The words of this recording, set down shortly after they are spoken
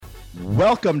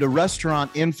Welcome to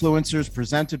Restaurant Influencers,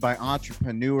 presented by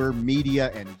Entrepreneur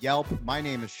Media and Yelp. My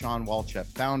name is Sean Walchef,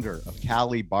 founder of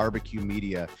Cali Barbecue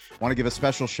Media. I want to give a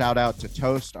special shout out to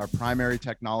Toast, our primary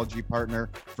technology partner,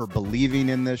 for believing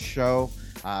in this show.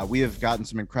 We have gotten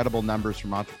some incredible numbers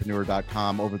from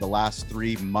entrepreneur.com over the last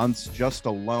 3 months. Just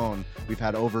alone, we've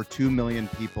had over 2 million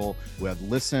people who have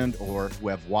listened or who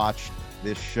have watched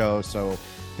this show. So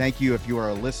thank you if you are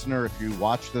a listener. If you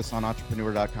watch this on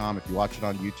entrepreneur.com, if you watch it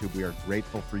on YouTube, we are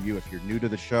grateful for you. If you're new to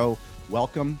the show,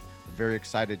 welcome. We're very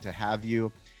excited to have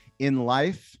you. In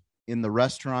life, in the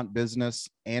restaurant business,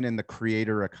 and in the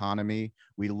creator economy,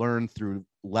 we learn through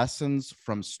lessons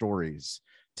from stories.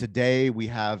 Today, we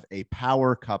have a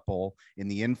power couple in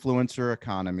the influencer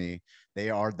economy. They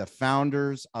are the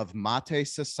founders of Mate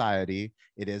Society.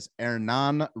 It is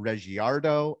Hernan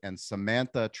Regiardo and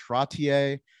Samantha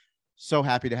Trottier. So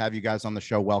happy to have you guys on the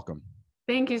show. Welcome.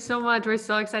 Thank you so much. We're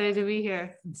so excited to be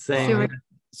here. Same.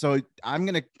 So I'm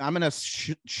gonna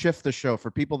shift the show for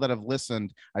people that have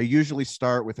listened. I usually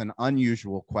start with an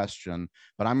unusual question,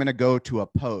 but I'm gonna go to a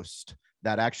post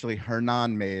that actually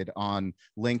Hernan made on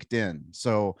LinkedIn.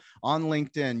 So on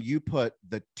LinkedIn, you put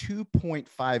the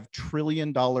 $2.5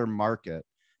 trillion market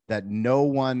that no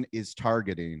one is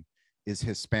targeting is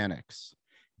Hispanics.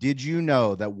 Did you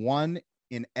know that 1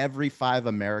 in every 5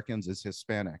 Americans is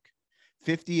Hispanic?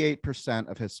 58%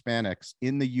 of Hispanics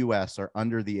in the US are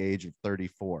under the age of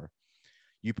 34.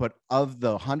 You put, of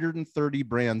the 130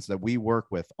 brands that we work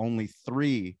with, only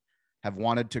 3 have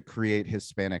wanted to create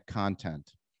Hispanic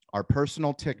content. Our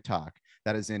personal TikTok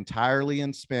that is entirely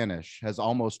in Spanish has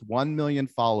almost 1 million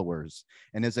followers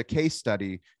and is a case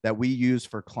study that we use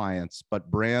for clients, but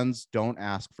brands don't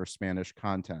ask for Spanish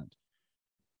content.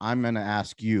 I'm going to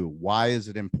ask you, why is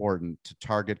it important to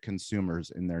target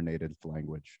consumers in their native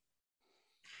language?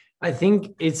 I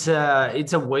think it's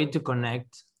a way to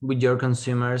connect with your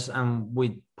consumers and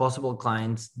with possible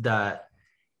clients that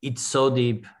it's so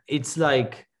deep. It's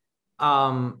like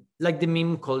the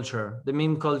meme culture. The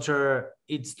meme culture,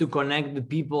 it's to connect with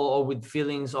people or with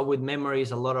feelings or with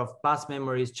memories, a lot of past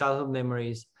memories, childhood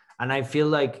memories. And I feel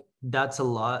like that's a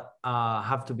lot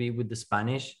have to be with the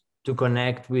Spanish. To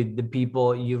connect with the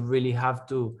people, you really have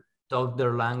to talk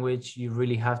their language. You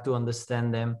really have to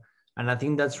understand them. And I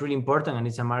think that's really important. And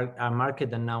it's a market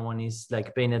that no one is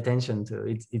like paying attention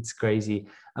to. It's crazy.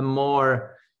 And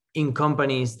more in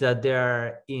companies that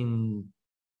they're in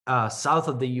south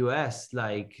of the US,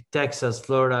 like Texas,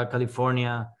 Florida,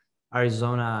 California,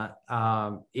 Arizona.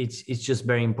 It's just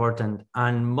very important.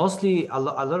 And mostly a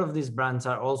lot of these brands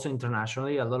are also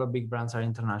internationally. A lot of big brands are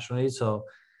internationally. So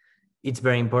it's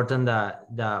very important that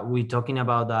we're talking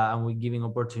about that and we're giving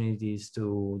opportunities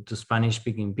to Spanish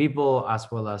speaking people as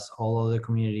well as all other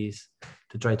communities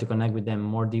to try to connect with them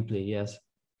more deeply. Yes.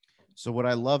 So what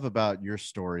I love about your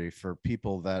story, for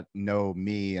people that know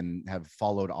me and have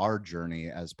followed our journey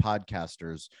as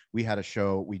podcasters, we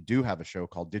do have a show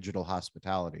called Digital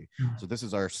Hospitality. So this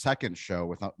is our second show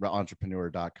with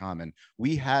entrepreneur.com. And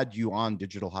we had you on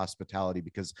Digital Hospitality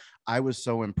because I was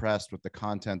so impressed with the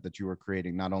content that you were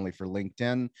creating, not only for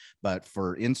LinkedIn, but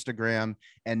for Instagram.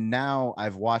 And now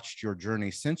I've watched your journey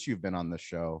since you've been on the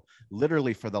show,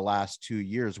 literally for the last 2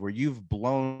 years, where you've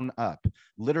blown up.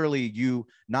 Literally, you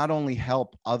not only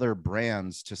help other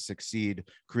brands to succeed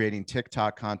creating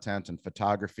TikTok content and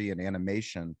photography and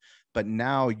animation, but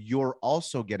now you're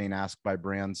also getting asked by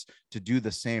brands to do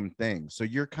the same thing. So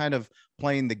you're kind of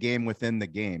playing the game within the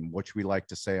game, which we like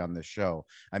to say on this show.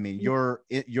 I mean, your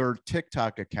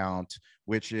TikTok account,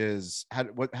 which is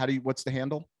what's the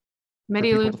handle?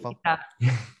 Media Luncita.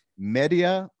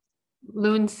 Media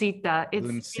Luncita.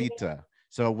 Luncita.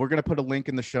 So we're going to put a link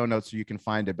in the show notes so you can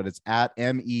find it, but it's at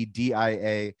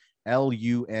MEDIA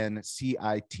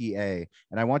LUNCITA.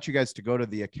 And I want you guys to go to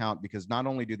the account because not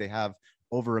only do they have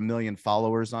over 1 million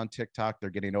followers on TikTok, they're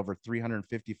getting over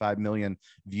 355 million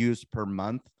views per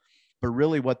month. But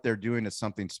really what they're doing is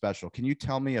something special. Can you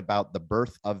tell me about the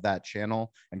birth of that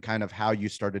channel and kind of how you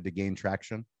started to gain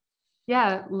traction?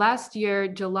 Yeah, last year,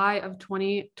 July of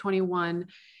 2021,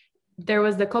 there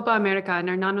was the Copa America and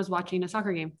Hernan was watching a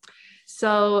soccer game.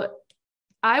 So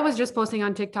I was just posting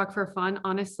on TikTok for fun.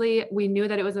 Honestly, we knew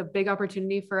that it was a big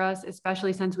opportunity for us,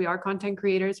 especially since we are content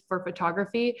creators for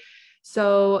photography.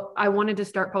 So I wanted to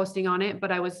start posting on it,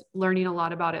 but I was learning a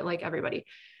lot about it like everybody.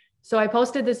 So I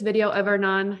posted this video of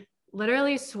Hernan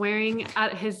literally swearing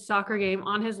at his soccer game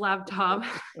on his laptop.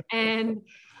 And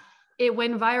it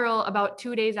went viral about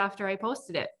 2 days after I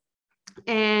posted it.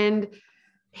 And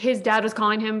his dad was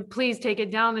calling him, please take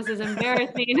it down. This is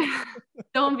embarrassing.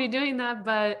 Don't be doing that.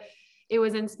 But it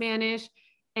was in Spanish.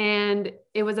 And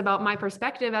it was about my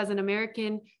perspective as an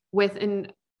American with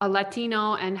a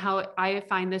Latino and how I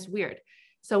find this weird.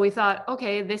 So we thought,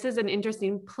 okay, this is an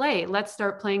interesting play. Let's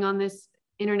start playing on this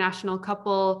international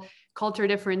couple culture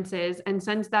differences. And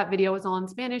since that video was all in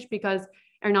Spanish because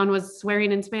Hernan was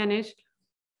swearing in Spanish,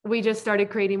 we just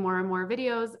started creating more and more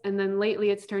videos. And then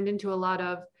lately it's turned into a lot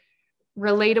of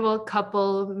relatable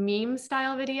couple meme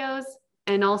style videos,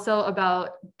 and also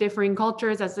about differing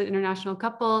cultures as an international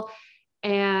couple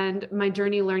and my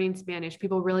journey learning Spanish.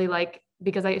 People really like,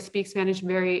 because I speak Spanish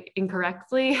very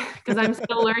incorrectly because I'm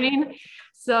still learning.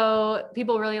 So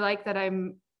people really like that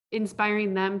I'm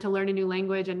inspiring them to learn a new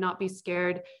language and not be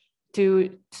scared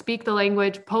to speak the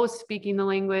language, post speaking the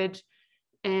language.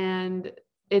 And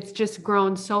it's just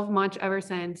grown so much ever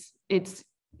since. It's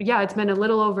been a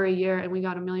little over a year and we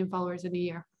got 1 million followers in a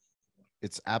year.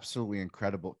 It's absolutely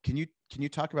incredible. Can you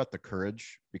talk about the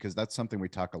courage? Because that's something we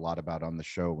talk a lot about on the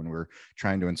show when we're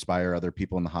trying to inspire other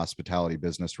people in the hospitality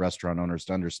business, restaurant owners,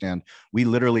 to understand we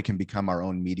literally can become our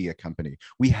own media company.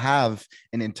 We have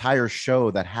an entire show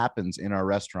that happens in our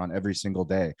restaurant every single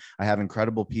day. I have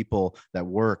incredible people that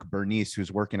work, Bernice,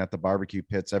 who's working at the barbecue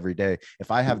pits every day.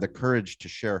 If I have the courage to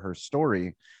share her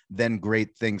story, then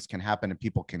great things can happen and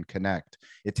people can connect.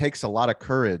 It takes a lot of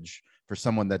courage for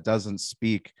someone that doesn't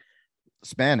speak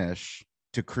Spanish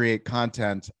to create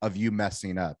content of you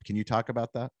messing up. Can you talk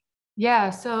about that?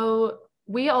 Yeah. So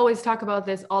we always talk about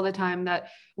this all the time, that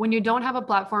when you don't have a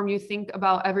platform, you think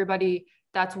about everybody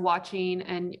that's watching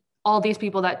and all these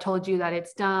people that told you that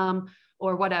it's dumb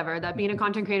or whatever, that being a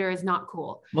content creator is not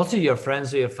cool. Most of your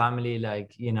friends or your family,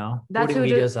 like, That's putting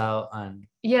videos out and.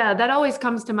 Yeah, that always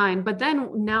comes to mind. But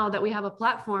then now that we have a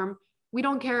platform, we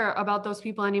don't care about those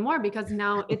people anymore because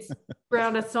now it's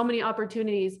brought us so many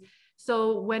opportunities.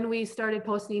 So when we started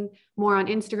posting more on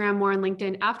Instagram, more on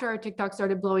LinkedIn, after our TikTok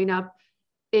started blowing up,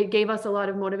 it gave us a lot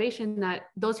of motivation that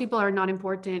those people are not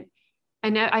important.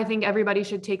 And I think everybody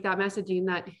should take that messaging,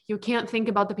 that you can't think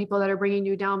about the people that are bringing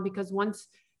you down, because once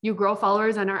you grow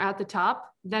followers and are at the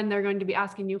top, then they're going to be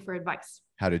asking you for advice.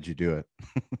 How did you do it?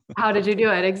 How did you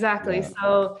do it? Exactly. Yeah.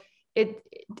 So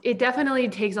it definitely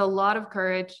takes a lot of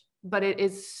courage, but it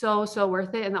is so, so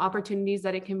worth it. And the opportunities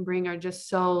that it can bring are just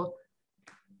so,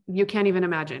 you can't even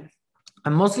imagine.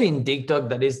 And mostly in TikTok,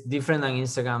 that is different than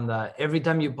Instagram, that every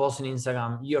time you post on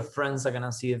Instagram, your friends are going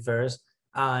to see it first.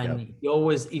 And you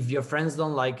always, if your friends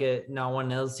don't like it, no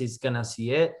one else is going to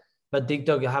see it. But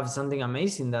TikTok, you have something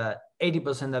amazing, that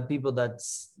 80% of people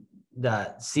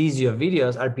that sees your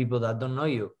videos are people that don't know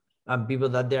you and people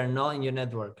that they are not in your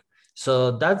network.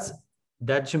 So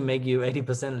that should make you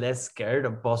 80% less scared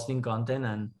of posting content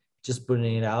and just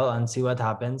putting it out and see what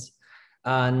happens.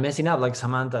 And messing up, like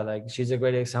Samantha, like she's a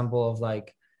great example of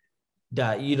like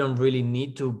that you don't really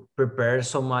need to prepare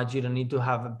so much. You don't need to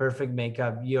have a perfect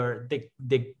makeup.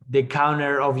 The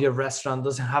counter of your restaurant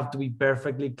doesn't have to be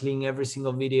perfectly clean every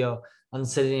single video and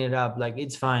setting it up. Like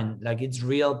it's fine. Like it's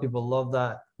real. People love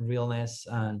that realness.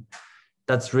 And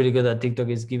that's really good that TikTok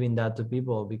is giving that to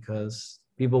people, because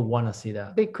people want to see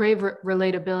that. They crave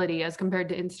relatability as compared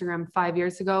to Instagram 5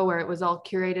 years ago, where it was all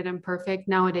curated and perfect.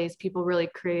 Nowadays, people really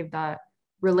crave that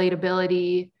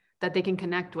relatability that they can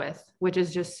connect with, which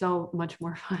is just so much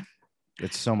more fun.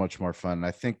 It's so much more fun.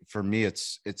 I think for me,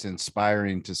 it's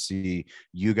inspiring to see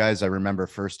you guys. I remember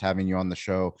first having you on the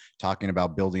show talking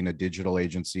about building a digital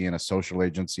agency and a social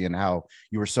agency and how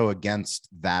you were so against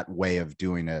that way of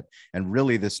doing it. And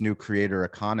really this new creator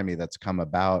economy that's come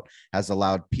about has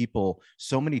allowed people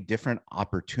so many different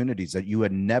opportunities that you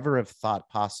would never have thought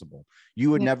possible.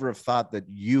 You would never have thought that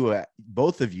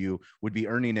both of you would be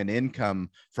earning an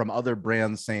income from other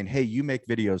brands saying, hey, you make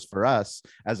videos for us,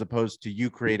 as opposed to you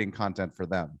creating content for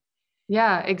them.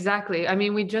 Yeah, exactly. I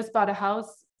mean, we just bought a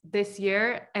house this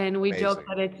year and we joke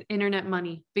that it's internet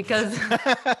money, because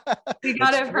we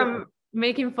got it from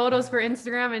making photos for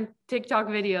Instagram and TikTok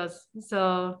videos.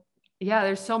 So yeah,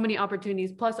 there's so many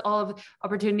opportunities, plus all of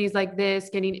opportunities like this,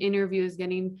 getting interviews,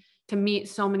 getting to meet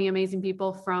so many amazing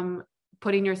people from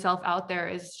putting yourself out there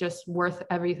is just worth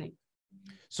everything.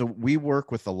 So we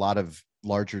work with a lot of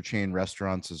larger chain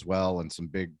restaurants as well, and some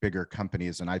bigger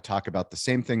companies. And I talk about the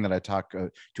same thing that I talk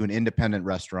to an independent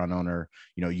restaurant owner,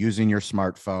 using your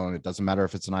smartphone. It doesn't matter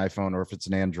if it's an iPhone or if it's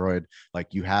an Android.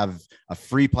 Like, you have a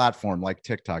free platform like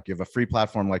TikTok, you have a free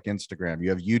platform like Instagram, you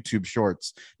have YouTube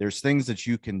Shorts. There's things that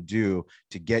you can do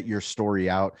to get your story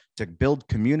out, to build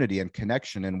community and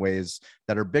connection in ways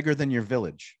that are bigger than your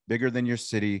village, bigger than your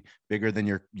city, bigger than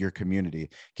your community.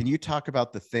 Can you talk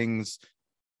about the things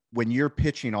when you're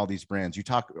pitching all these brands, you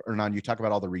talk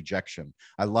about all the rejection.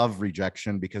 I love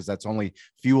rejection because that's only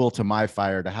fuel to my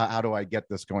fire to how do I get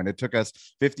this going? It took us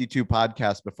 52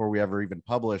 podcasts before we ever even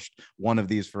published one of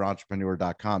these for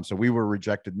entrepreneur.com. So we were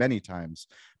rejected many times,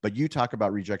 but you talk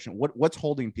about rejection. What's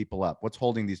holding people up? What's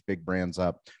holding these big brands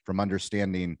up from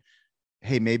understanding,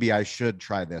 hey, maybe I should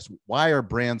try this? Why are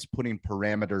brands putting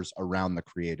parameters around the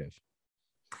creative?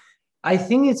 I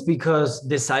think it's because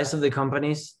the size of the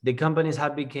companies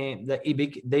have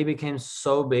they became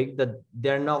so big that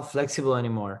they're not flexible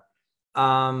anymore.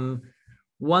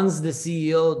 Once the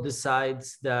CEO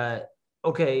decides that,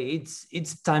 okay,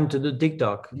 it's time to do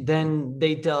TikTok, then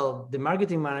they tell the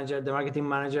marketing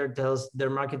manager tells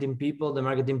their marketing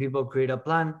people create a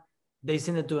plan. They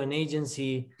send it to an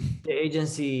agency. The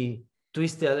agency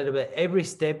twists it a little bit. Every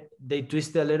step they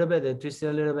twist it a little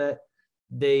bit.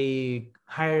 They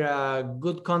hire a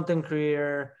good content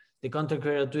creator, the content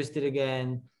creator twist it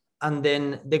again, and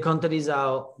then the content is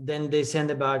out. Then they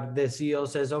send it back. The CEO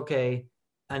says, okay.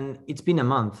 And it's been a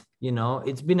month,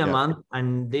 it's been a month,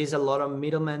 and there's a lot of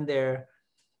middlemen there.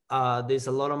 There's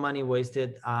a lot of money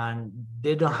wasted, and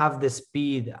they don't have the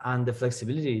speed and the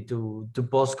flexibility to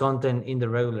post content in the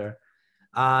regular.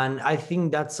 And I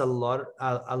think that's a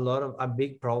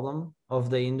big problem of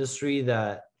the industry,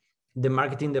 that the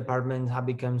marketing department have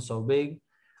become so big.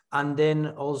 And then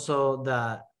also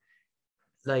that,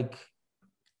 like,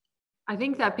 I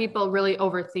think that people really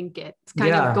overthink it. It's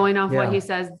kind of going off what he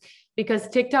says, because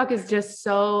TikTok is just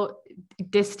so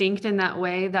distinct in that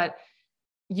way that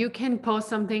you can post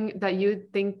something that you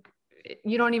think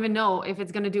you don't even know if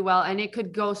it's going to do well, and it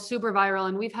could go super viral.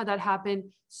 And we've had that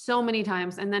happen so many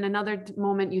times. And then another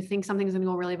moment you think something's going to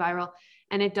go really viral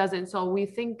and it doesn't. So we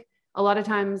think a lot of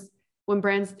times when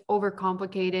brands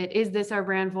overcomplicate it, is this our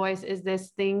brand voice? Is this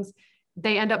things?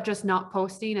 They end up just not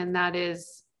posting, and that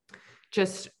is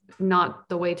just not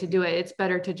the way to do it. It's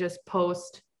better to just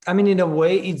post. I mean, in a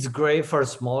way, it's great for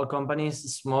small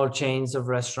companies, small chains of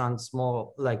restaurants,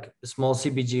 small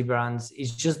CPG brands.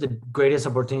 It's just the greatest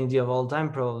opportunity of all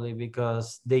time, probably,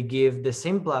 because they give the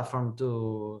same platform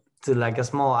to like a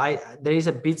small. There is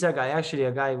a pizza guy, actually,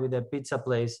 a guy with a pizza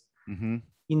place. Mm-hmm.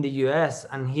 In the US,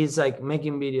 and he's like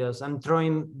making videos. I'm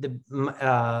throwing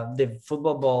the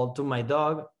football ball to my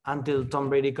dog until Tom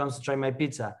Brady comes to try my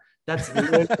pizza. That's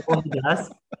literally what he does.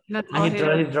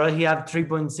 And he have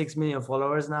 3.6 million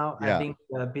followers now. Yeah. I think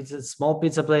small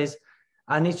pizza place,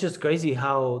 and it's just crazy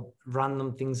how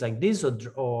random things like this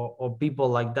or people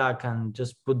like that can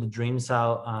just put the dreams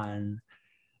out and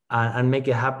make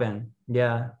it happen.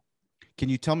 Yeah. Can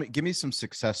you give me some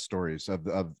success stories of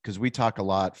because we talk a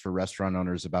lot for restaurant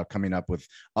owners about coming up with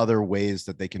other ways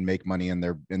that they can make money in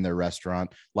their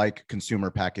restaurant, like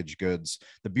consumer packaged goods.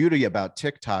 The beauty about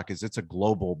TikTok is it's a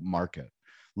global market.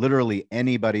 Literally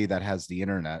anybody that has the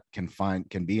internet can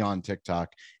be on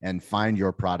TikTok and find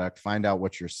your product, find out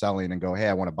what you're selling, and go, hey,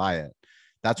 I want to buy it.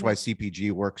 That's why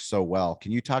CPG works so well.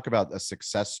 Can you talk about a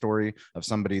success story of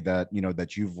somebody that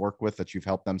that you've worked with, that you've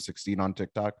helped them succeed on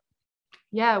TikTok?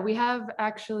 Yeah, we've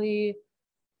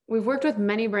worked with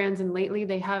many brands, and lately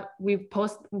we've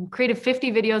created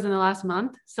 50 videos in the last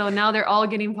month. So now they're all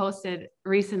getting posted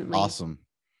recently. Awesome.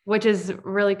 Which is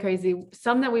really crazy.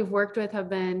 Some that we've worked with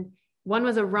one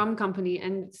was a rum company.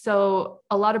 And so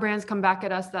a lot of brands come back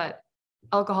at us that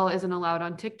alcohol isn't allowed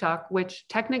on TikTok, which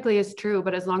technically is true,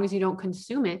 but as long as you don't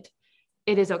consume it,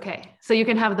 it is okay. So you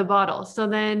can have the bottle. So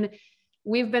then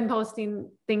we've been posting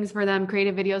things for them,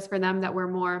 creative videos for them that were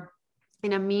more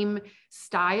in a meme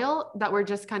style, that were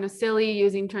just kind of silly,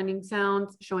 using trending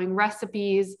sounds, showing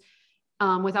recipes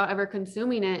without ever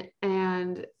consuming it.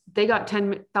 And they got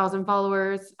 10,000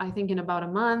 followers, I think, in about a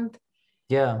month.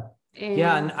 Yeah.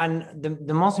 And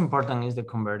the most important is the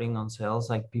converting on sales.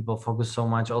 Like, people focus so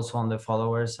much also on the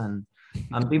followers, and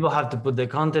people have to put the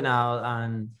content out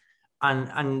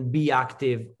and be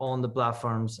active on the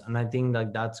platforms. And I think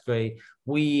that's great.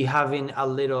 We having a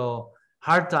little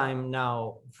hard time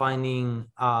now finding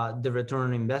the return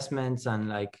on investments,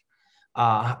 and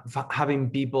having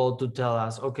people to tell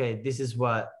us, okay, this is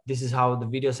how the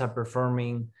videos are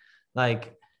performing.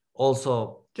 Like,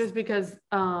 also just because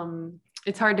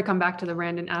it's hard to come back to the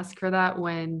brand and ask for that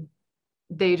when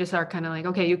they just are kind of like,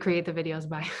 okay, you create the videos,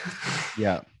 bye.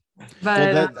 Yeah.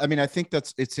 But I think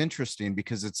it's interesting,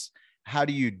 because it's, how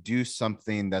do you do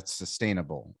something that's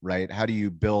sustainable, right? How do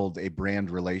you build a brand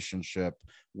relationship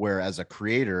where, as a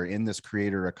creator in this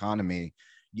creator economy,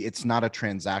 it's not a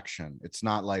transaction. It's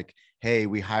not like, hey,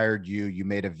 we hired you, you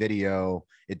made a video,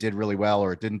 it did really well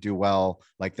or it didn't do well,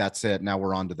 like that's it, now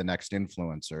we're on to the next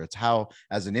influencer. It's how,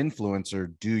 as an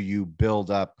influencer, do you build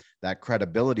up that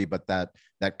credibility, but that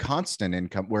constant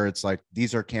income where it's like,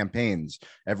 these are campaigns,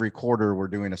 every quarter we're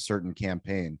doing a certain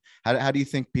campaign. How do you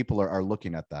think people are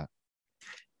looking at that?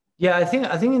 Yeah, I think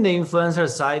in the influencer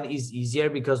side is easier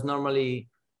because normally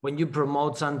when you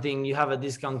promote something, you have a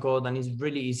discount code and it's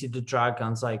really easy to track.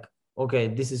 And it's like, okay,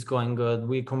 this is going good.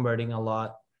 We're converting a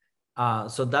lot.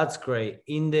 So that's great.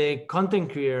 In the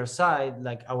content creator side,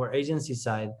 like our agency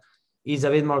side, is a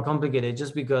bit more complicated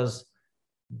just because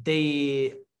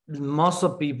most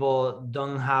of people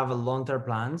don't have a long-term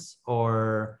plans,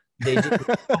 or they just,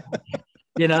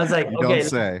 it's like, you okay, don't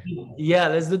say.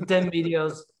 let's do 10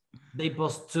 videos. They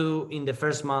post 2 in the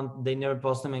first month. They never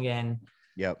post them again.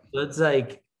 Yep. So it's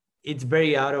like, it's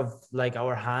very out of like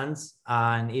our hands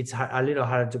and it's a little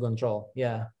harder to control.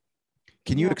 Yeah.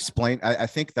 Can you explain? I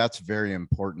think that's very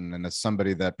important. And as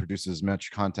somebody that produces as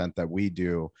much content that we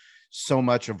do, so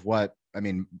much of what, I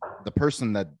mean, the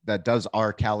person that does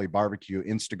our Cali Barbecue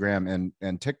Instagram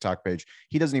and TikTok page,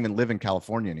 he doesn't even live in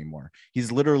California anymore.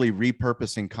 He's literally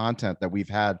repurposing content that we've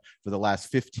had for the last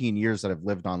 15 years that have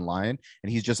lived online, and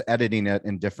he's just editing it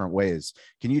in different ways.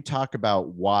 Can you talk about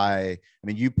why? I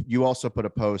mean, you also put a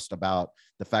post about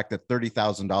the fact that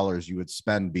 $30,000 you would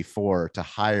spend before to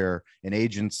hire an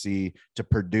agency to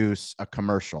produce a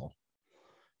commercial.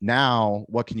 Now,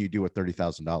 what can you do with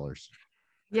 $30,000?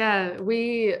 Yeah,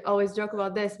 we always joke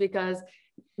about this because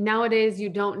nowadays you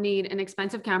don't need an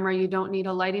expensive camera. You don't need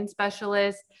a lighting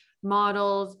specialist,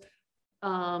 models,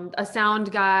 a sound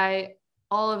guy,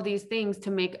 all of these things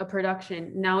to make a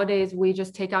production. Nowadays, we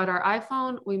just take out our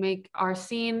iPhone, we make our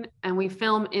scene, and we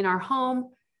film in our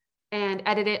home and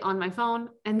edit it on my phone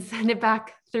and send it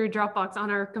back through Dropbox on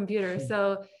our computer.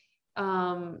 So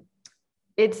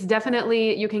it's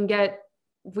definitely, you can get,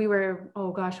 we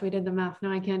did the math.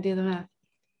 No, I can't do the math.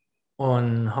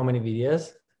 On how many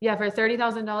videos? Yeah, for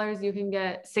 $30,000, you can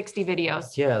get 60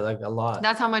 videos. Yeah, like a lot.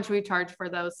 That's how much we charge for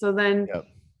those. So then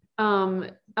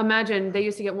imagine they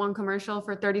used to get one commercial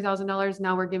for $30,000.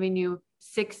 Now we're giving you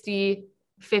 60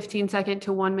 15-second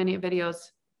to 1-minute videos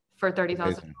for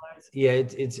 $30,000. Yeah,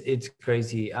 it's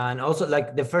crazy. And also,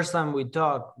 like the first time we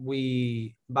talked,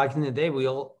 back in the day, we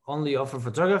only offer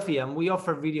photography and we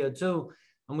offer video too.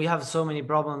 And we have so many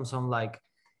problems on like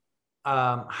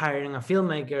hiring a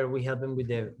filmmaker. We help him with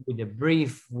the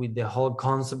brief, with the whole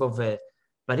concept of it.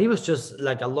 But it was just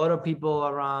like a lot of people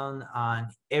around, and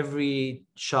every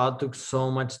shot took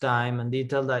so much time and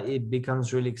detail that it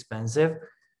becomes really expensive.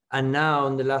 And now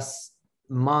in the last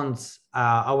months,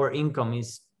 our income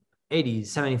is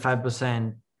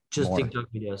 75% just more. TikTok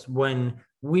videos, when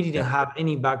we didn't have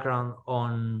any background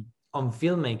on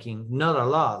filmmaking, not a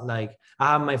lot. Like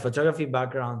I have my photography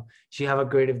background, she have a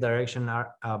creative direction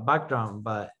background,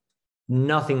 but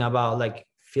nothing about like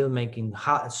filmmaking,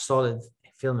 solid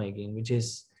filmmaking, which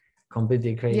is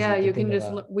completely crazy. Yeah, you can just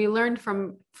we learned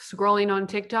from scrolling on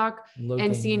TikTok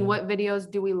and seeing what videos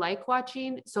do we like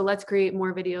watching, so let's create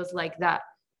more videos like that.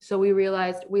 So we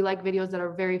realized we like videos that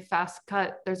are very fast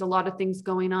cut. There's a lot of things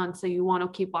going on, so you want to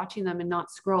keep watching them and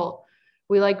not scroll.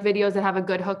 We like videos that have a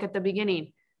good hook at the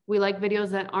beginning. We like videos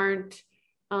that aren't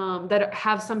that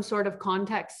have some sort of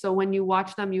context, so when you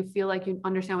watch them you feel like you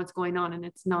understand what's going on and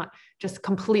it's not just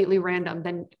completely random,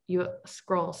 then you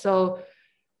scroll. So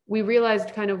we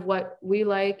realized kind of what we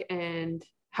like and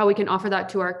how we can offer that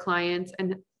to our clients.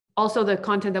 And also the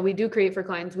content that we do create for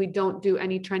clients, we don't do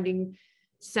any trending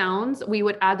sounds. We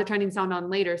would add the trending sound on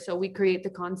later. So we create the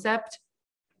concept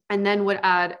and then would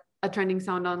add a trending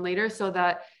sound on later, so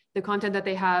that the content that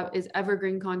they have is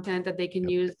evergreen content that they can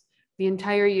use the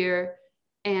entire year,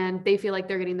 and they feel like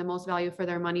they're getting the most value for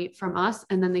their money from us,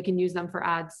 and then they can use them for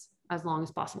ads as long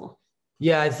as possible.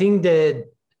 Yeah, I think that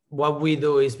what we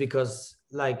do is because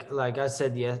like I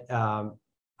said,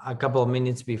 a couple of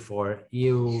minutes before,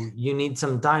 you need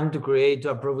some time to create, to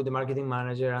approve with the marketing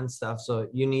manager and stuff. So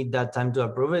you need that time to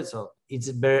approve it. So it's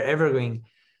very evergreen,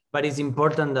 but it's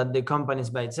important that the companies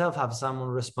by itself have someone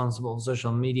responsible for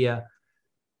social media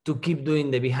to keep doing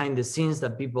the behind the scenes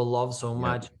that people love so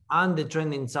much. And the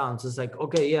trending sounds. It's like,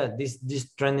 okay, yeah,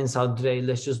 this trending sound today,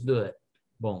 let's just do it.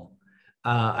 Boom.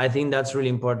 I think that's really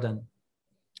important.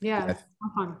 Yeah.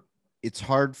 It's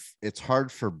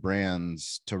hard for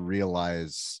brands to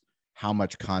realize how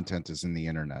much content is in the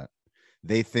internet.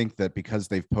 They think that because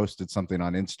they've posted something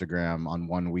on Instagram on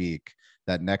 1 week,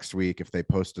 that next week, if they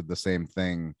posted the same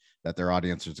thing, that their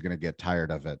audience is going to get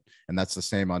tired of it. And that's the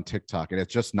same on TikTok. And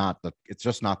it's just not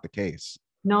the case.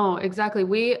 No,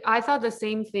 exactly. I thought the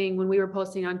same thing when we were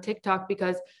posting on TikTok,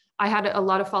 because I had a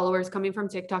lot of followers coming from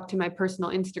TikTok to my personal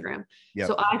Instagram. Yep.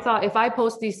 So I thought if I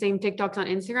post these same TikToks on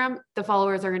Instagram, the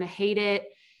followers are going to hate it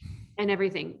and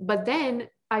everything. But then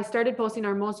I started posting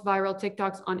our most viral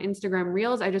TikToks on Instagram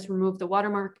Reels. I just removed the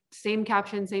watermark, same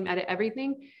caption, same edit,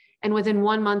 everything. And within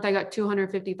 1 month, I got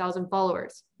 250,000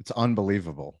 followers. It's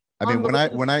unbelievable. I mean,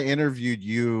 when I interviewed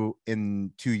you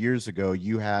 2 years ago,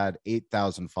 you had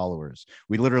 8,000 followers.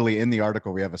 We literally, in the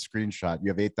article, we have a screenshot. You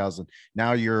have 8,000.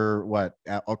 Now you're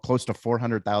close to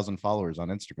 400,000 followers on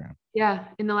Instagram. Yeah,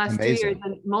 in the last 2 years,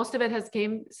 and most of it has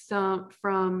came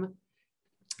from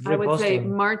I would say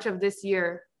March of this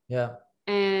year. Yeah.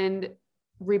 And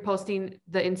reposting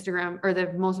the Instagram or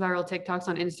the most viral TikToks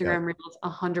on Instagram Reels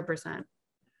 100%.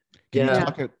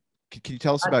 Can you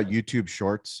tell us about YouTube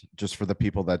Shorts, just for the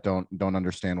people that don't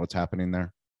understand what's happening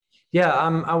there? Yeah,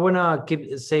 I wanna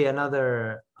say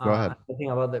another Go ahead.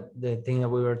 thing about the thing that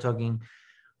we were talking.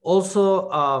 Also,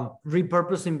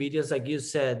 repurposing videos, like you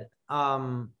said.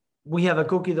 We have a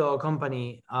cookie dough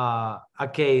company, a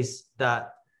case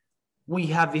that we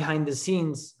have behind the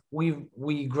scenes.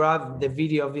 We grab the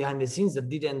video behind the scenes that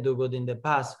didn't do good in the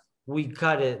past. We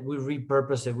cut it, we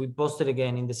repurpose it, we post it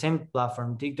again in the same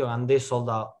platform, TikTok, and they sold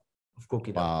out of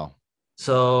cookie dough. Wow.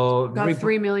 So got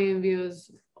 3 million views,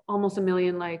 almost 1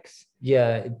 million likes.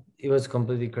 Yeah, it was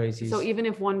completely crazy. So even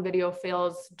if one video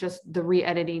fails, just the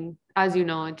re-editing, as you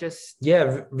know, it just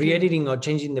re-editing or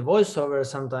changing the voiceover,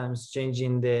 sometimes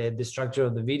changing the structure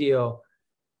of the video,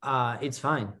 it's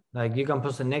fine. Like you can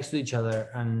post it next to each other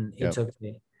and it's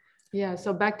okay. Yeah.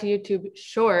 So back to YouTube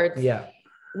Shorts. Yeah.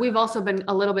 We've also been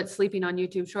a little bit sleeping on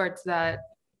YouTube Shorts, that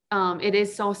it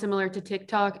is so similar to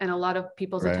TikTok, and a lot of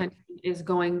people's attention is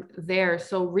going there.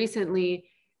 So recently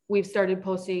we've started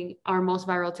posting our most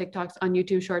viral TikToks on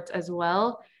YouTube Shorts as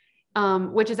well,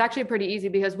 which is actually pretty easy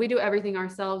because we do everything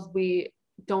ourselves. We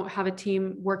don't have a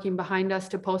team working behind us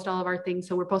to post all of our things.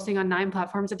 So we're posting on 9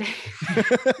 platforms a day.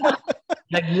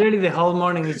 Like literally the whole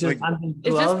morning is just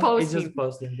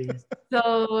posting things.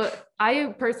 So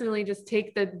I personally just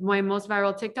take my most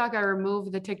viral TikTok, I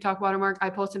remove the TikTok watermark, I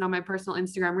post it on my personal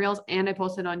Instagram Reels, and I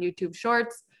post it on YouTube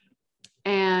Shorts.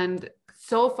 And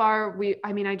so far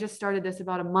I just started this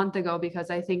about a month ago because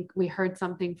I think we heard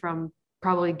something from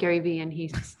probably Gary Vee, and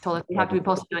he told us we have to be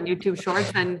posting on YouTube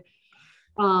Shorts. And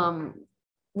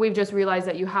we've just realized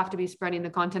that you have to be spreading the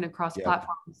content across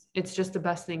platforms. It's just the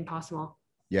best thing possible.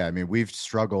 Yeah, I mean, we've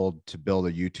struggled to build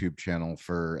a YouTube channel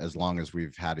for as long as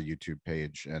we've had a YouTube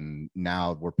page. And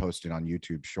now we're posting on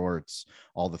YouTube Shorts,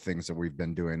 all the things that we've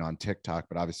been doing on TikTok,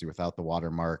 but obviously without the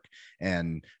watermark,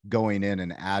 and going in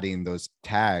and adding those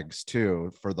tags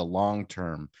too for the long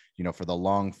term, for the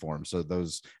long form. So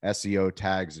those SEO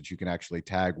tags that you can actually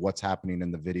tag what's happening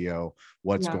in the video,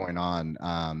 what's going on.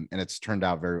 And it's turned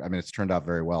out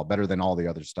very well, better than all the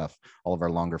other stuff, all of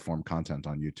our longer form content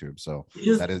on YouTube. So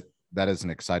that is an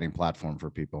exciting platform for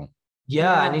people.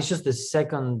 Yeah, and it's just the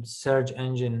second search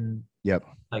engine. Yep.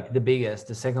 Like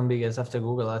the second biggest after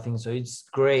Google, I think. So it's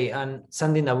great. And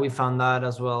something that we found out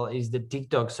as well is the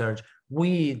TikTok search.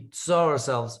 We saw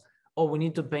ourselves, we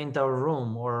need to paint our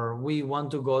room, or we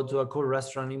want to go to a cool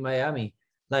restaurant in Miami.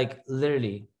 Like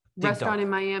literally. TikTok. Restaurant in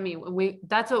Miami.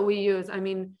 That's what we use. I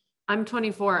mean, I'm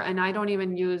 24 and I don't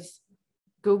even use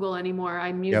Google anymore.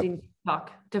 I'm using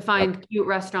TikTok to find cute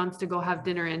restaurants to go have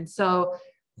dinner in. So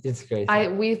it's crazy.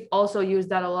 We've also used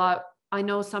that a lot. I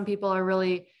know some people are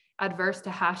really adverse to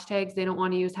hashtags. They don't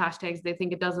want to use hashtags. They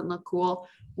think it doesn't look cool.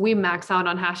 We max out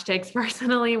on hashtags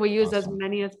personally. We use as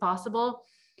many as possible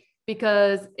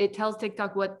because it tells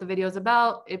TikTok what the video is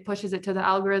about. It pushes it to the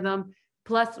algorithm.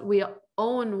 Plus we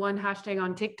own one hashtag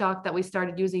on TikTok that we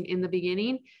started using in the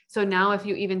beginning. So now if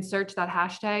you even search that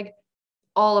hashtag,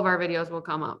 all of our videos will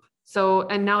come up. So,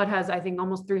 and now it has, I think,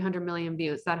 almost 300 million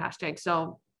views, that hashtag.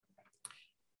 So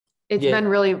it's been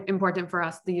really important for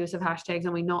us, the use of hashtags,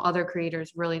 and we know other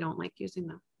creators really don't like using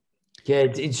them. Yeah,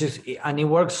 it's just, and it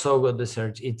works so good, the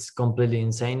search. It's completely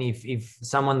insane. If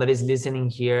someone that is listening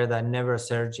here that never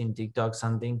searched in TikTok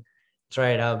something, try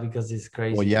it out because it's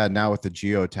crazy. Well, yeah, now with the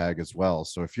geo tag as well.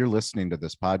 So if you're listening to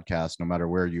this podcast, no matter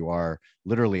where you are,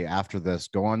 literally after this,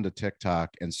 go on to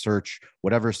TikTok and search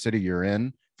whatever city you're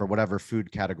in for whatever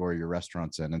food category your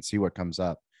restaurant's in and see what comes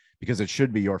up, because it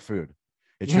should be your food.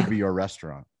 It should be your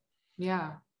restaurant.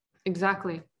 Yeah,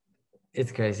 exactly.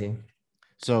 It's crazy.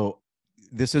 So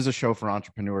this is a show for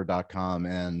entrepreneur.com,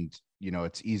 and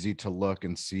it's easy to look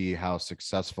and see how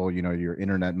successful, your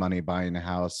internet money, buying a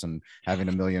house and having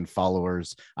 1 million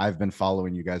followers. I've been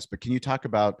following you guys, but can you talk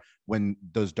about when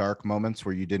those dark moments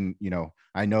where you didn't,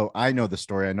 I know the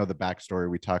story, I know the backstory.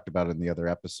 We talked about it in the other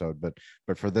episode,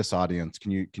 but for this audience,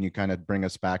 can you kind of bring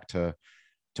us back to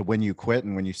when you quit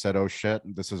and when you said, oh shit,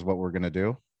 this is what we're going to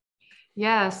do?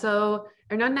 Yeah. So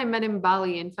Hernan and I met in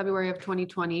Bali in February of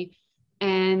 2020.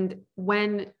 And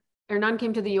when Hernan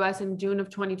came to the US in June of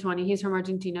 2020, he's from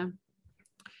Argentina.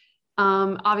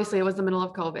 Obviously it was the middle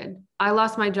of COVID. I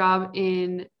lost my job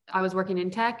I was working in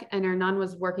tech, and Hernan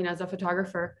was working as a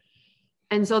photographer.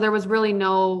 And so there was really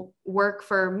no work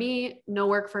for me, no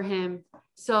work for him.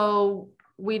 So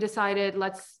we decided,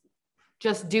 let's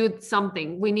just do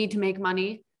something. We need to make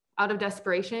money out of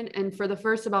desperation. And for the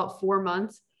first about 4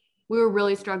 months, we were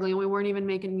really struggling. We weren't even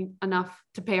making enough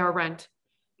to pay our rent.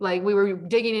 Like, we were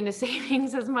digging into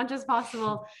savings as much as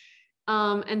possible.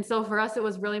 And so for us, it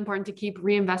was really important to keep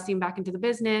reinvesting back into the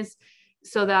business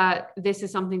so that this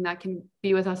is something that can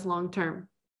be with us long term.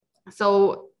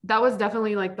 So that was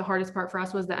definitely like the hardest part for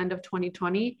us, was the end of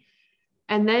 2020.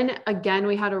 And then again,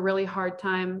 we had a really hard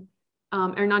time.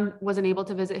 Hernan wasn't able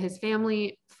to visit his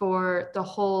family for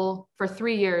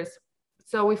 3 years.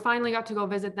 So we finally got to go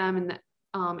visit them in the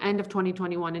end of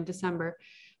 2021 in December.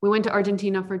 We went to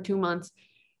Argentina for 2 months.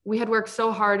 We had worked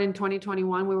so hard in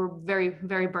 2021. We were very,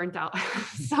 very burnt out.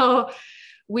 So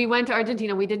we went to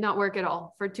Argentina. We did not work at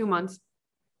all for 2 months.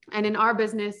 And in our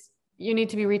business, you need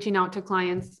to be reaching out to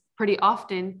clients pretty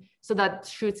often so that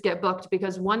shoots get booked,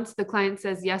 because once the client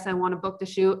says, yes, I want to book the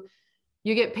shoot,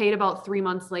 you get paid about 3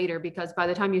 months later, because by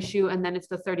the time you shoot, and then it's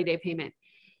the 30-day payment.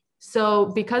 So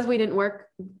because we didn't work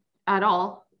at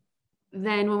all,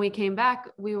 then when we came back,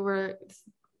 we were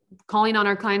calling on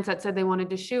our clients that said they wanted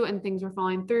to shoot, and things were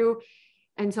falling through.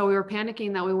 And so we were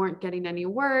panicking that we weren't getting any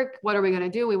work. What are we going to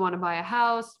do? We want to buy a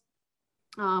house.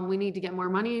 We need to get more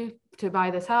money to buy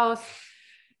this house.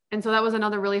 And so that was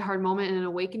another really hard moment and an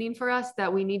awakening for us,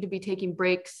 that we need to be taking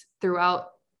breaks throughout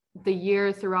the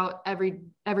year, throughout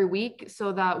every week,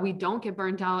 so that we don't get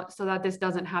burnt out, so that this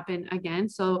doesn't happen again.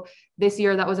 So this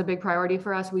year, that was a big priority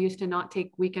for us. We used to not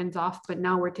take weekends off, but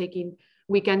now we're taking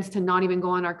weekends to not even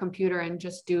go on our computer and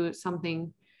just do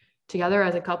something together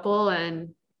as a couple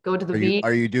and go to the beach.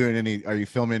 Are you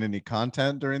filming any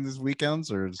content during these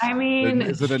weekends, or is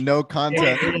it a no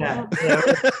content?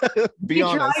 Be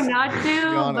honest. Try not to, be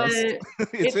honest. But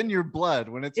it's in your blood.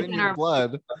 When it's in your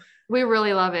blood, we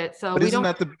really love it. So but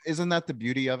isn't that the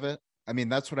beauty of it? I mean,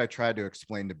 that's what I try to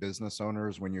explain to business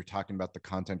owners when you're talking about the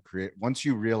content create. Once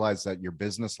you realize that your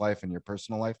business life and your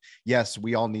personal life, yes,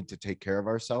 we all need to take care of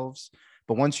ourselves.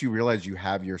 But once you realize you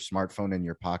have your smartphone in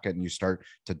your pocket and you start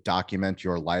to document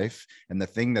your life, and the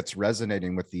thing that's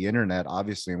resonating with the internet,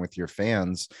 obviously, and with your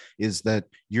fans, is that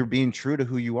you're being true to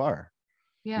who you are.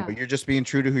 Yeah. You're just being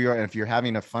true to who you are. And if you're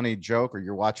having a funny joke, or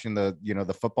you're watching the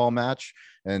football match,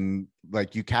 and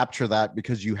like you capture that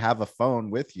because you have a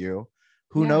phone with you,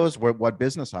 who knows what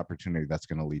business opportunity that's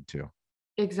going to lead to.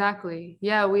 Exactly.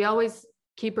 Yeah. We always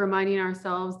keep reminding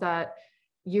ourselves that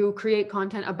you create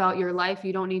content about your life.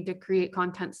 You don't need to create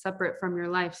content separate from your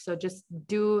life. So just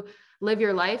live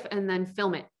your life and then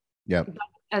film it. Yeah.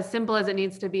 As simple as it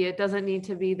needs to be. It doesn't need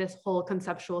to be this whole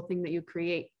conceptual thing that you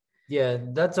create. Yeah,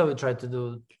 that's how we try to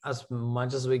do as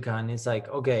much as we can. It's like,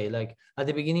 okay, like at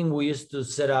the beginning, we used to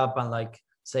set up and like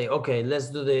say, okay,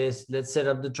 let's do this. Let's set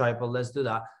up the tripod. Let's do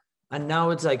that. And now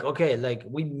it's like, okay, like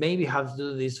we maybe have to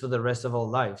do this for the rest of our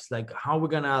lives. Like, how we're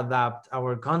going to adapt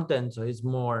our content so it's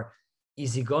more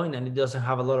easygoing and it doesn't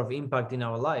have a lot of impact in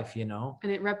our life,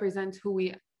 And it represents who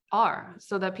we are,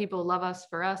 so that people love us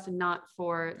for us and not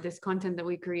for this content that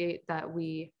we create, that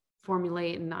we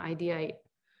formulate and ideate.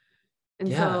 And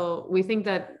so we think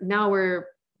that now we're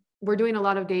doing a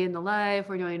lot of day in the life.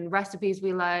 We're doing recipes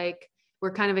we like.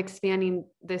 We're kind of expanding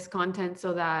this content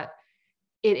so that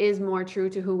it is more true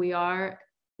to who we are,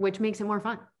 which makes it more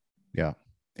fun. Yeah.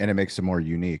 And it makes it more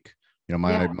unique.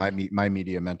 My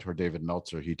media mentor, David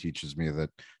Meltzer, he teaches me that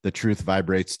the truth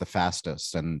vibrates the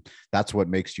fastest. And that's what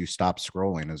makes you stop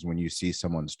scrolling, is when you see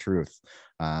someone's truth.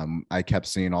 I kept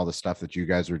seeing all the stuff that you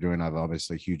guys are doing. I'm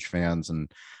obviously huge fans.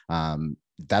 And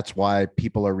that's why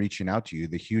people are reaching out to you,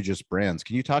 the hugest brands.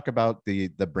 Can you talk about the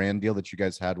brand deal that you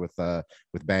guys had with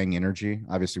Bang Energy?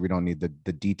 Obviously, we don't need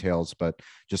the details, but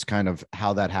just kind of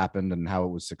how that happened and how it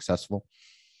was successful.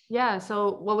 Yeah.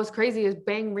 So what was crazy is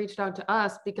Bang reached out to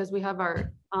us because we have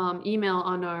our email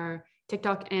on our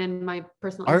TikTok and my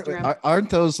personal Instagram. Aren't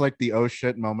those like the oh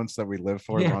shit moments that we live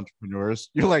for as entrepreneurs?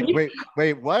 You're like,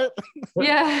 wait, what?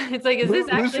 Yeah. It's like, is this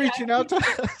actually who's reaching out to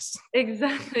us?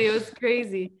 Exactly. It was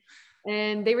crazy.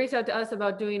 And they reached out to us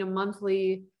about doing a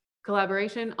monthly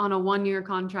collaboration on a 1-year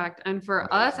contract. And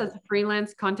for us as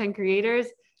freelance content creators,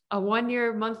 a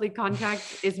 1-year monthly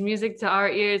contract is music to our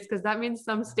ears because that means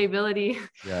some stability.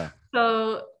 Yeah.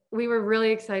 So we were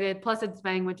really excited. Plus, it's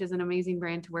Bang, which is an amazing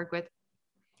brand to work with.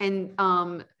 And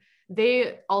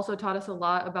they also taught us a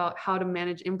lot about how to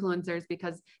manage influencers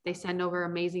because they send over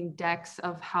amazing decks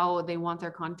of how they want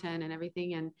their content and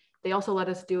everything. And they also let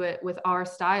us do it with our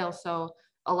style. So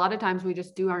a lot of times we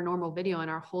just do our normal video and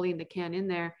are holding the can in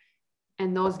there,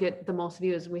 and those get the most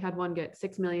views. We had one get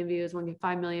 6 million views, one get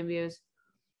 5 million views.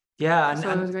 Yeah. So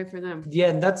it was great for them. Yeah.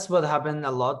 And that's what happened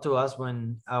a lot to us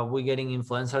when we're getting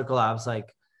influencer collabs.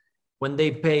 Like when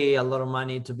they pay a lot of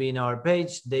money to be in our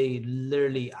page, they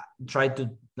literally try to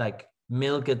like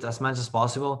milk it as much as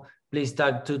possible. Please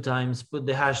tag 2 times, put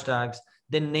the hashtags,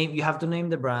 then name, you have to name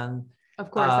the brand. Of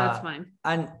course, that's fine.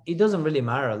 And it doesn't really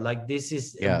matter. Like this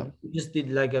is, we just did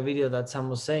like a video that Sam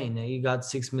was saying, he got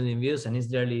 6 million views, and it's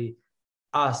literally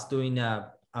us doing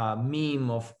a meme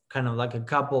of kind of like a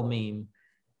couple meme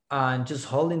and just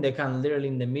holding the can literally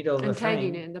in the middle of the frame. And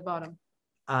tagging it in the bottom.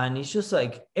 And it's just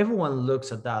like, everyone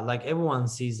looks at that, like everyone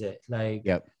sees it. Like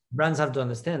brands have to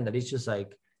understand that it's just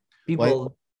like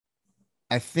people.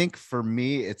 I think for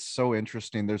me, it's so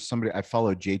interesting. There's somebody, I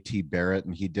follow JT Barrett,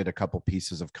 and he did a couple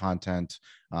pieces of content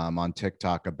on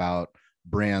TikTok about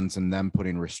brands and them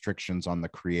putting restrictions on the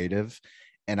creative.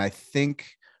 And I think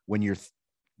when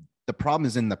the problem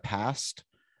is in the past,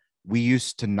 we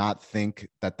used to not think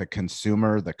that the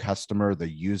consumer, the customer, the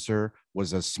user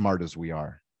was as smart as we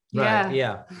are. Right.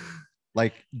 Yeah.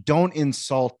 Like, don't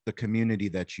insult the community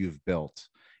that you've built.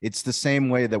 It's the same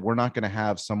way that we're not going to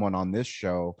have someone on this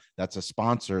show that's a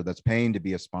sponsor, that's paying to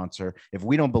be a sponsor, if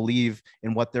we don't believe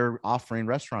in what they're offering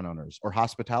restaurant owners or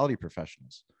hospitality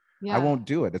professionals. I won't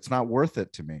do it. It's not worth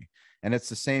it to me. And it's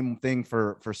the same thing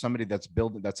for somebody that's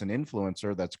building, that's an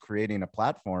influencer, that's creating a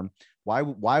platform.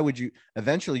 Why would you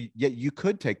eventually, you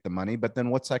could take the money, but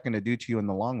then what's that going to do to you in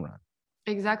the long run?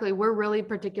 Exactly. We're really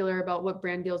particular about what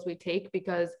brand deals we take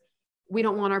because we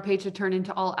don't want our page to turn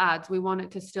into all ads. We want it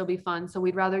to still be fun. So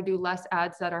we'd rather do less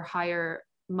ads that are higher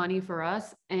money for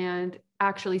us and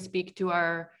actually speak to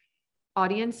our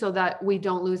audience so that we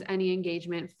don't lose any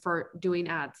engagement for doing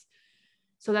ads.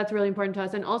 So that's really important to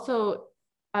us. And also,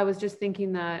 I was just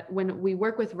thinking that when we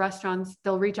work with restaurants,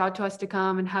 they'll reach out to us to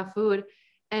come and have food.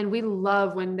 And we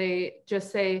love when they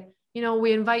just say, you know,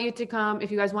 we invite you to come. If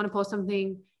you guys want to post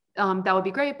something, that would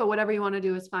be great, but whatever you want to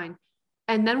do is fine.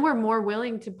 And then we're more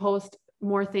willing to post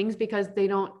more things because they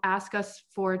don't ask us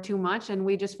for too much. And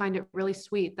we just find it really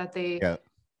sweet that they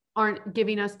aren't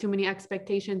giving us too many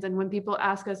expectations. And when people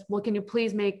ask us, well, can you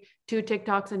please make 2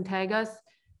 TikToks and tag us?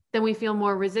 Then we feel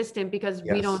more resistant because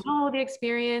we don't know the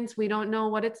experience. We don't know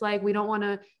what it's like. We don't want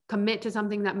to commit to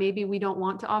something that maybe we don't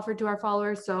want to offer to our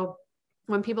followers. So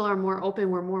when people are more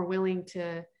open, we're more willing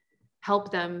to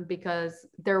help them because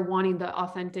they're wanting the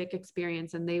authentic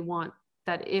experience, and they want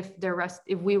that if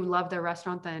we love their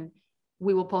restaurant, then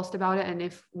we will post about it. And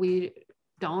if we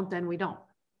don't, then we don't.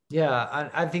 Yeah.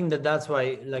 I think that's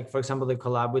why, like, for example, the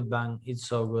collab with Bang, it's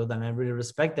so good. And I really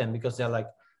respect them because they're like,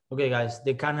 okay, guys,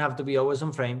 they can't have to be always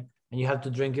on frame and you have to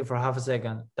drink it for half a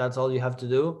second. That's all you have to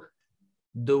do.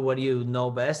 Do what you know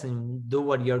best and do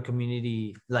what your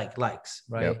community likes,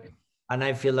 right? Yep. And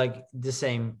I feel like the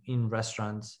same in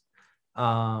restaurants.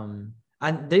 And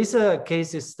there's a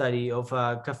case study of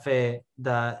a cafe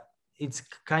that it's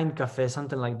Kind Cafe,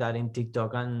 something like that in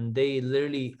TikTok. And they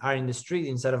literally are in the street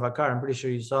instead of a car. I'm pretty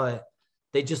sure you saw it.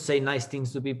 They just say nice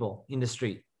things to people in the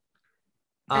street.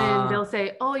 And they'll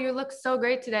say, oh, you look so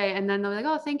great today. And then they're like,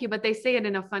 oh, thank you. But they say it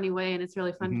in a funny way. And it's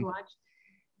really fun to watch.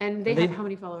 And they have how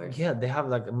many followers? Yeah, they have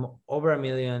like over 1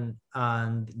 million.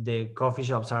 And the coffee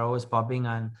shops are always popping.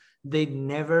 And they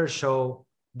never show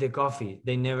the coffee.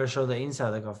 They never show the inside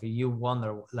of the coffee. You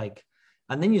wonder, like,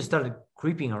 and then you start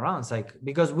creeping around. It's like,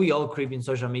 because we all creep in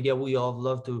social media. We all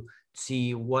love to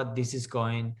see what this is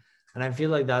going. And I feel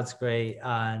like that's great.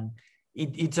 And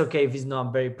it's okay if it's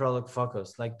not very product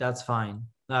focused. Like, that's fine.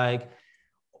 Like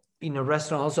in a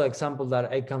restaurant, also example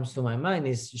that it comes to my mind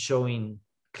is showing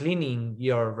cleaning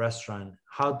your restaurant,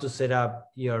 how to set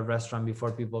up your restaurant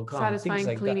before people come. Satisfying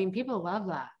like cleaning. That. People love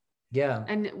that. Yeah.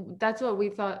 And that's what we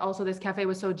thought also this cafe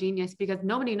was so genius because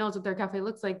nobody knows what their cafe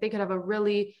looks like. They could have a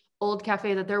really old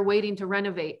cafe that they're waiting to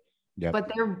renovate, but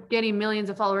they're getting millions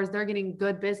of followers. They're getting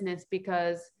good business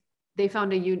because they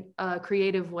found a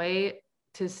creative way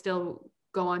to still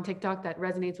go on TikTok that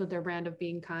resonates with their brand of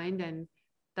being kind. And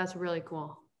that's really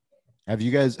cool. Have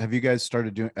you guys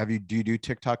started doing, do you do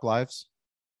TikTok lives?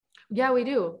 Yeah, we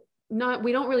do.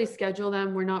 We don't really schedule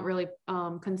them. We're not really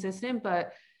consistent,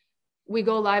 but we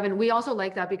go live, and we also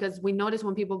like that because we notice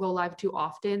when people go live too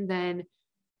often, then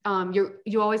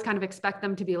you always kind of expect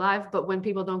them to be live, but when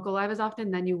people don't go live as often,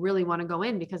 then you really want to go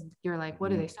in because you're like, what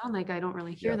do they sound like? I don't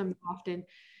really hear them often.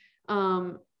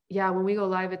 Yeah, when we go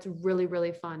live, it's really,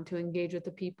 really fun to engage with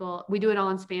the people. We do it all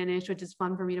in Spanish, which is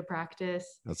fun for me to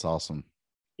practice. That's awesome.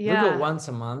 Yeah. We go once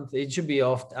a month. It should be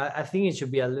often. I think it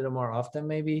should be a little more often,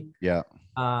 maybe. Yeah.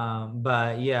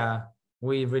 But yeah,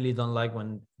 we really don't like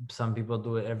when some people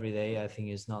do it every day. I think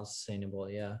it's not sustainable.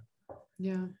 Yeah.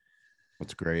 Yeah.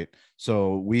 That's great.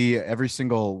 So every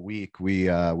single week we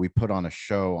put on a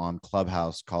show on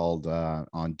Clubhouse called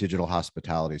on digital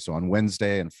hospitality. So on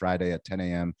Wednesday and Friday at 10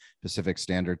 a.m. Pacific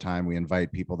Standard Time, we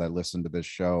invite people that listen to this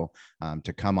show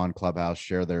to come on Clubhouse,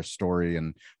 share their story,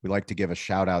 and we like to give a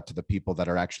shout out to the people that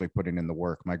are actually putting in the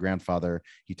work. My grandfather,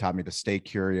 he taught me to stay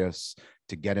curious,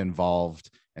 to get involved,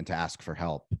 and to ask for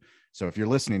help. So if you're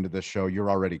listening to this show, you're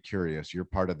already curious. You're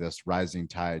part of this rising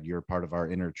tide. You're part of our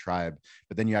inner tribe.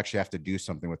 But then you actually have to do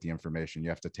something with the information. You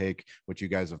have to take what you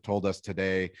guys have told us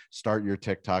today, start your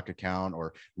TikTok account,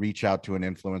 or reach out to an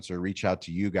influencer, reach out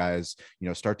to you guys,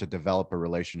 start to develop a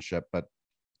relationship. But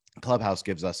Clubhouse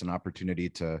gives us an opportunity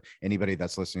to anybody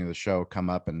that's listening to the show come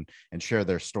up and share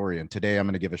their story. And today I'm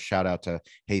going to give a shout out to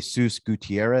Jesus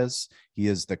Gutierrez. He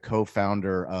is the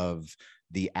co-founder of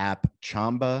the app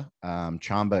Chamba.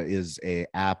 Chamba is an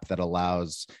app that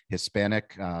allows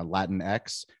Hispanic,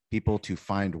 Latinx people to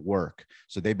find work.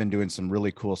 So they've been doing some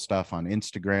really cool stuff on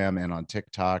Instagram and on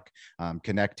TikTok,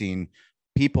 connecting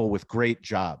people with great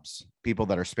jobs, people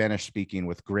that are Spanish speaking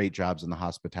with great jobs in the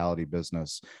hospitality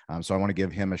business. So I want to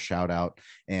give him a shout out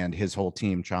and his whole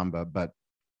team, Chamba. But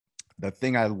the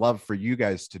thing I love for you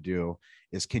guys to do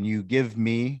is, can you give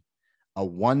me a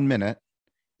 1 minute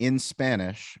in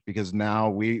Spanish, because now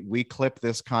we clip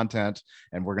this content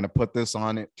and we're going to put this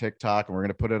on TikTok and we're going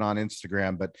to put it on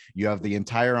Instagram, but you have the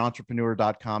entire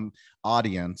entrepreneur.com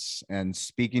audience, and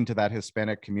speaking to that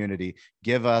Hispanic community,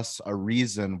 give us a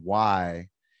reason why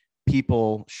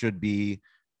people should be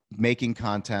making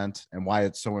content and why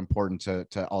it's so important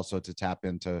to also tap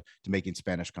into making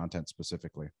Spanish content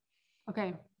specifically.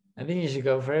 Okay. I think you should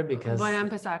go for it because... Voy a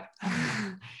empezar.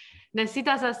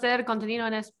 Necesitas hacer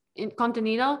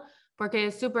contenido porque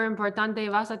es súper importante y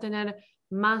vas a tener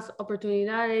más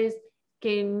oportunidades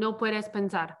que no puedes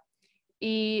pensar.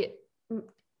 Y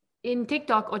en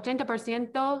TikTok,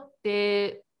 80%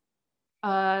 de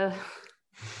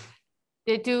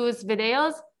tus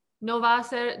videos no va a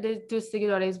ser de tus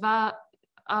seguidores, va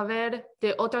a ver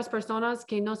de otras personas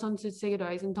que no son sus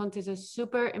seguidores. Entonces es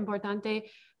súper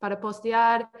importante para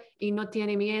postear y no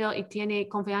tiene miedo y tiene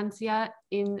confianza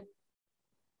en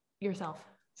yourself.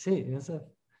 Sí, yourself.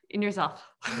 In yourself.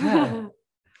 Yeah.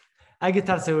 Hay que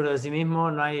estar seguro de sí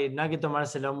mismo, no hay que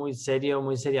tomárselo muy serio,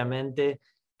 muy seriamente.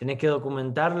 Tenés que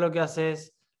documentar lo que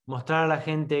haces, mostrar a la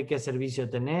gente qué servicio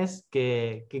tenés,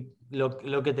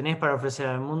 lo que tenés para ofrecer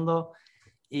al mundo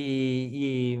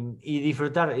y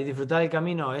disfrutar el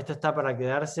camino. Esto está para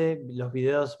quedarse, los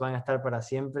videos van a estar para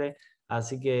siempre,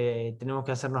 así que tenemos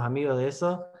que hacernos amigos de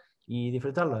eso y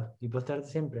disfrutarlo y postear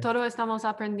siempre. Todos estamos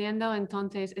aprendiendo,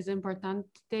 entonces es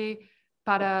importante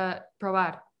para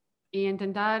probar y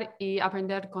intentar y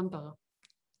aprender con todo.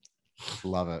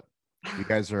 Love it. You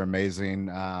guys are amazing.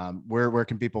 Where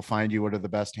can people find you? What are the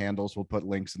best handles? We'll put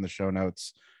links in the show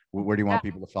notes. Where do you want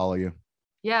people to follow you?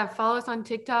 Yeah, follow us on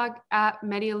TikTok at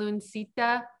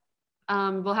Medialuncita.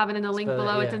 We'll have it in the link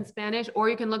below. Yeah. It's in Spanish, or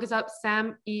you can look us up,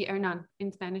 Sam E. Hernan,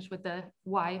 in Spanish with the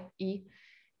Y-E.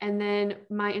 And then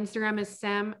my Instagram is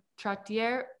Sam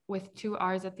Trottier with 2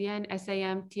 R's at the end,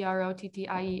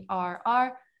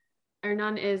 SamTrottier.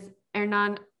 Hernan is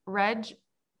Hernan Reg,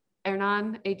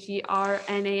 Hernan,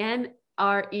 HERNANREG.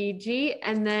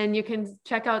 And then you can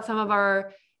check out some of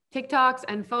our TikToks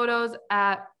and photos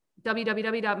at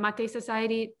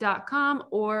www.matesociety.com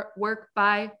or Work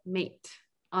by Mate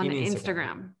on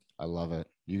Instagram. I love it.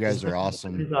 You guys are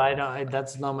awesome.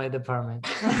 That's not my department.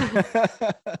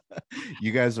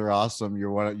 You guys are awesome.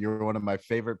 You're one of my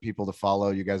favorite people to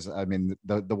follow. You guys, I mean,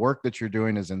 the work that you're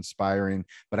doing is inspiring,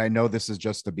 but I know this is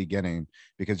just the beginning,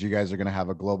 because you guys are going to have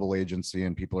a global agency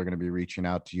and people are going to be reaching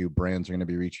out to you. Brands are going to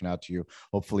be reaching out to you.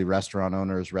 Hopefully restaurant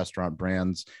owners, restaurant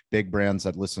brands, big brands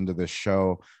that listen to this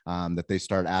show, that they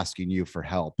start asking you for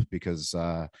help, because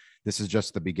this is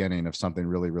just the beginning of something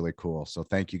really, really cool. So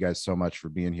thank you guys so much for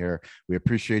being here. We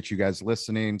appreciate you guys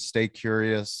listening. Stay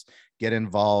curious, get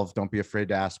involved. Don't be afraid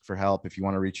to ask for help. If you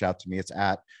want to reach out to me, it's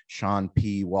at Sean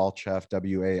P. Walchef,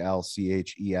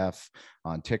 WALCHEF,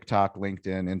 on TikTok,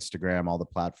 LinkedIn, Instagram, all the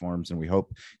platforms. And we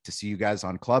hope to see you guys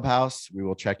on Clubhouse. We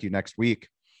will check you next week.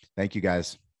 Thank you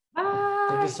guys. Bye.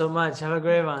 Thank you so much. Have a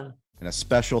great one. And a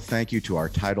special thank you to our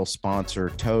title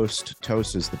sponsor, Toast.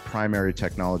 Toast is the primary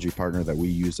technology partner that we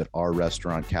use at our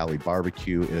restaurant, Cali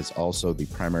Barbecue. It is also the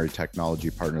primary technology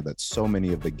partner that so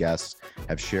many of the guests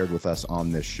have shared with us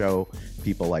on this show.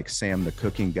 People like Sam the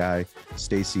Cooking Guy,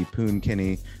 Stacy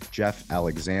Poonkinney, Jeff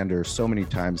Alexander. So many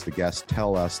times the guests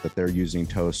tell us that they're using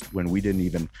Toast when we didn't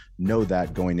even know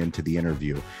that going into the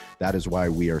interview. That is why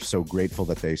we are so grateful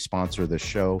that they sponsor this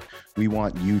show. We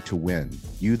want you to win.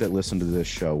 You that listen to this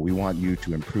show, we want you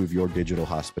to improve your digital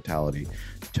hospitality.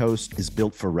 Toast is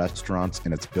built for restaurants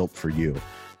and it's built for you.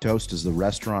 Toast is the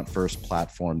restaurant-first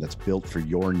platform that's built for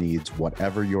your needs,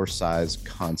 whatever your size,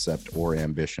 concept, or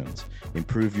ambitions.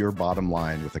 Improve your bottom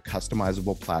line with a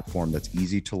customizable platform that's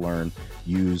easy to learn,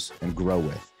 use, and grow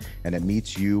with. And it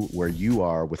meets you where you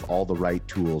are with all the right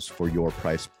tools for your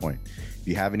price point. If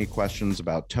you have any questions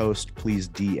about Toast, please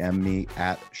DM me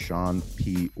at Shawn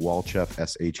P. Walchef,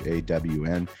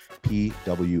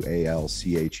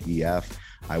 ShawnPWalchef.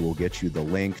 I will get you the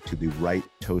link to the right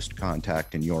Toast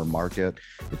contact in your market.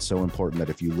 It's so important that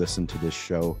if you listen to this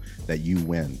show, that you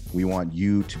win. We want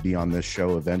you to be on this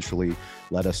show eventually.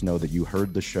 Let us know that you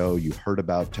heard the show, you heard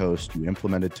about Toast, you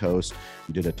implemented Toast,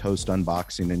 you did a Toast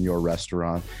unboxing in your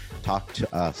restaurant. Talk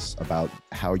to us about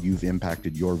how you've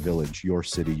impacted your village, your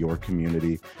city, your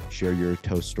community. Share your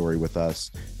Toast story with us.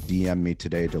 DM me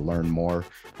today to learn more,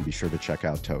 and be sure to check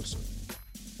out Toast.